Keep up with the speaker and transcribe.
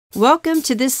Welcome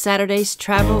to this Saturday's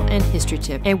travel and history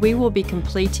tip, and we will be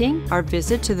completing our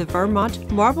visit to the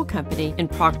Vermont Marble Company in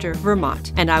Proctor,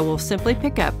 Vermont, and I will simply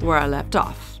pick up where I left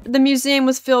off. The museum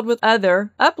was filled with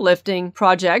other uplifting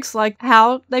projects like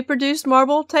how they produced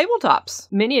marble tabletops.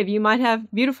 Many of you might have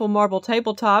beautiful marble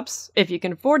tabletops, if you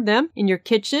can afford them, in your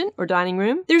kitchen or dining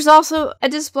room. There's also a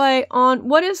display on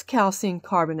what is calcium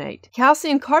carbonate.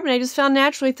 Calcium carbonate is found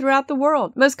naturally throughout the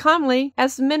world, most commonly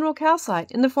as mineral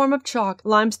calcite in the form of chalk,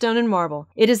 limestone, and marble.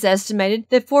 It is estimated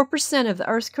that 4% of the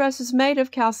Earth's crust is made of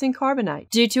calcium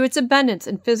carbonate. Due to its abundance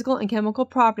in physical and chemical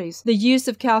properties, the use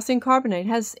of calcium carbonate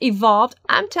has evolved.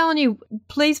 I'm telling you,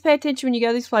 please pay attention when you go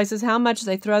to these places how much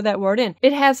they throw that word in.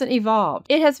 It hasn't evolved.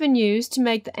 It has been used to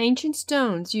make the ancient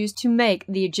stones used to make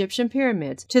the Egyptian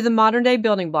pyramids to the modern day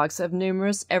building blocks of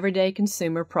numerous everyday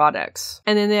consumer products.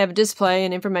 And then they have a display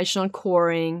and information on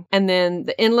quarrying, and then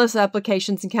the endless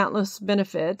applications and countless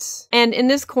benefits. And in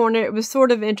this corner, it was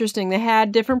sort of interesting. They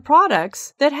had different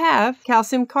products that have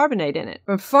calcium carbonate in it,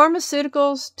 from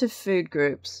pharmaceuticals to food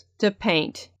groups to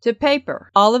paint, to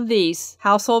paper. All of these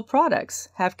household products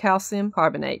have calcium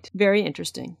carbonate. Very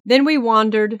interesting. Then we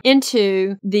wandered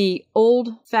into the old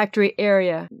factory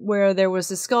area where there was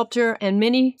a sculpture and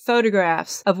many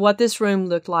photographs of what this room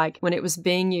looked like when it was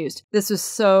being used. This was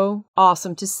so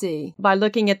awesome to see. By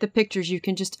looking at the pictures, you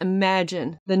can just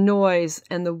imagine the noise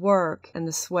and the work and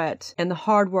the sweat and the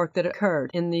hard work that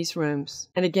occurred in these rooms.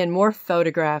 And again, more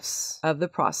photographs of the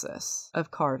process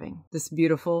of carving this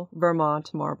beautiful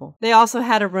Vermont marble. They also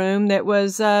had a room that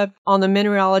was on the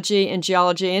mineralogy and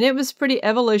geology, and it was pretty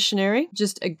evolutionary.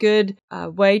 Just a good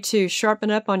way to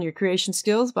sharpen up on your creation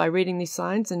skills by reading these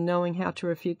signs and knowing how to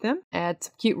refute them. Add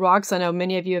some cute rocks. I know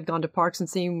many of you have gone to parks and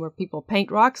seen where people paint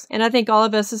rocks, and I think all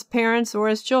of us as parents or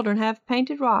as children have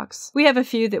painted rocks. We have a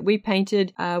few that we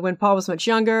painted when Paul was much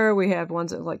younger. We have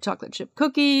ones that look like chocolate chip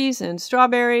cookies and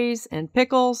strawberries and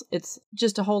pickles. It's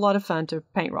just a whole lot of fun to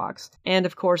paint rocks. And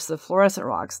of course, the fluorescent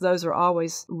rocks. Those are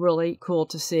always really cool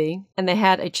to see. And they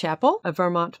had a chapel, a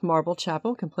Vermont marble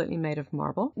chapel, completely made of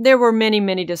marble. There were many,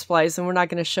 many displays, and we're not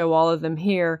going to show all of them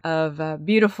here, of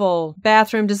beautiful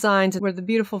bathroom designs where the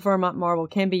beautiful Vermont marble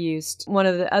can be used. One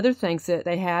of the other things that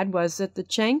they had was that the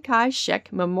Chiang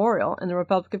Kai-shek Memorial in the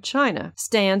Republic of China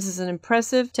stands as an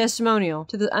impressive testimonial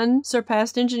to the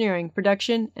unsurpassed engineering,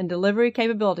 production, and delivery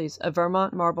capabilities of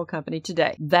Vermont Marble Company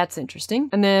today. That's interesting.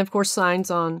 And then, of course,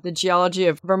 signs on the geology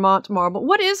of Vermont marble.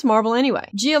 What is marble anyway?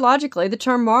 Geologically, the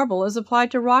term marble is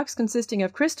applied to rocks consisting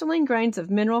of crystalline grains of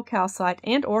mineral calcite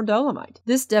and or dolomite.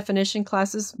 This definition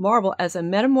classes marble as a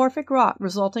metamorphic rock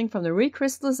resulting from the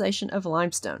recrystallization of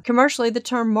limestone. Commercially, the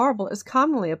term marble is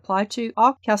commonly applied to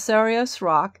all calcareous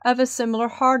rock of a similar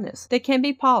hardness that can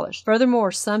be polished.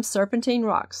 Furthermore, some serpentine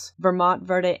rocks, Vermont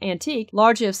Verde Antique,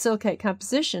 largely of silicate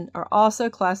composition, are also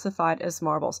classified as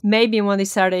marbles. Maybe in one of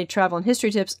these Saturday travel and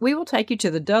history tips, we will take you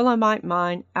to the Dolomite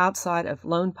mine outside of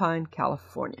Lone Pine,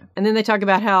 California. And then they talk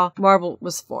about how marble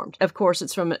was formed. Of course,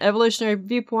 it's from an evolutionary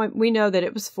viewpoint. We know that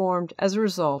it was formed as a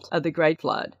result of the Great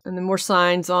Flood. And then more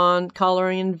signs on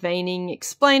coloring and veining,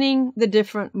 explaining the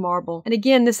different marble. And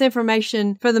again, this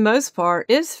information, for the most part,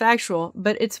 is factual,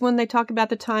 but it's when they talk about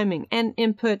the timing and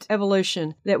input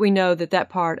evolution that we know that that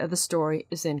part of the story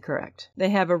is incorrect. They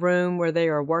have a room where they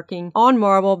are working on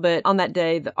marble, but on that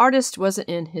day, the artist wasn't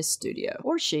in his studio.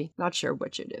 Or she, not sure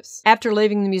which it is. After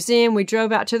leaving the museum, we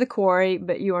drove out to the quarry,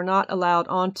 but you are not allowed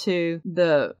onto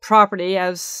the property,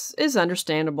 as is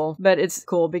understandable. But it's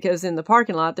cool because in the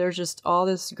parking lot, there's just all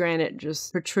this granite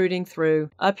just protruding through.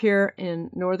 Up here in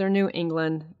northern New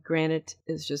England, granite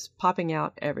is just popping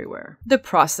out everywhere. The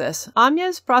process.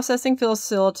 Amya's processing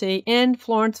facility in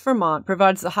Florence, Vermont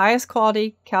provides the highest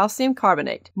quality calcium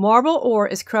carbonate. Marble ore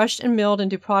is crushed and milled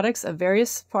into products of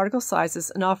various particle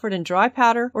sizes and offered in dry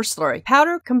powder or slurry.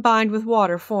 Powder combined with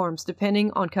water forms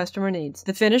depending on customer needs.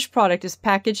 The finished product is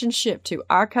packaged and shipped to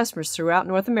our customers throughout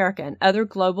North America and other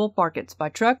global markets by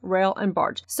truck, rail, and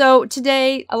barge. So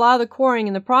today, a lot of the quarrying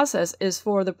in the process is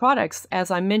for the products,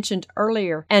 as I mentioned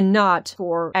earlier, and not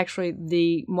for actually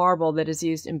the marble that is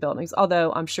used in buildings,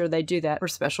 although I'm sure they do that for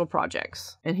special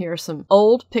projects. And here are some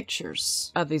old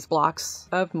pictures of these blocks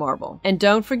of marble. And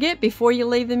don't forget, before you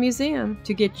leave the museum,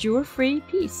 to get your free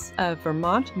piece of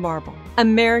Vermont marble.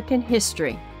 American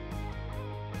history.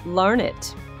 Learn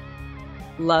it.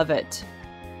 Love it.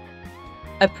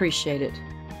 Appreciate it.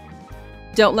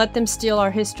 Don't let them steal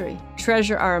our history.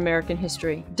 Treasure our American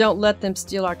history. Don't let them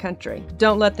steal our country.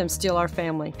 Don't let them steal our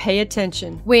family. Pay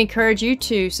attention. We encourage you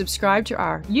to subscribe to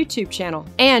our YouTube channel.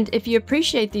 And if you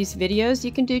appreciate these videos,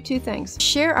 you can do two things.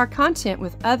 Share our content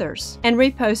with others and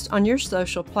repost on your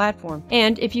social platform.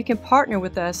 And if you can partner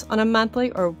with us on a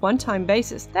monthly or one-time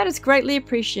basis, that is greatly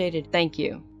appreciated. Thank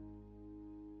you.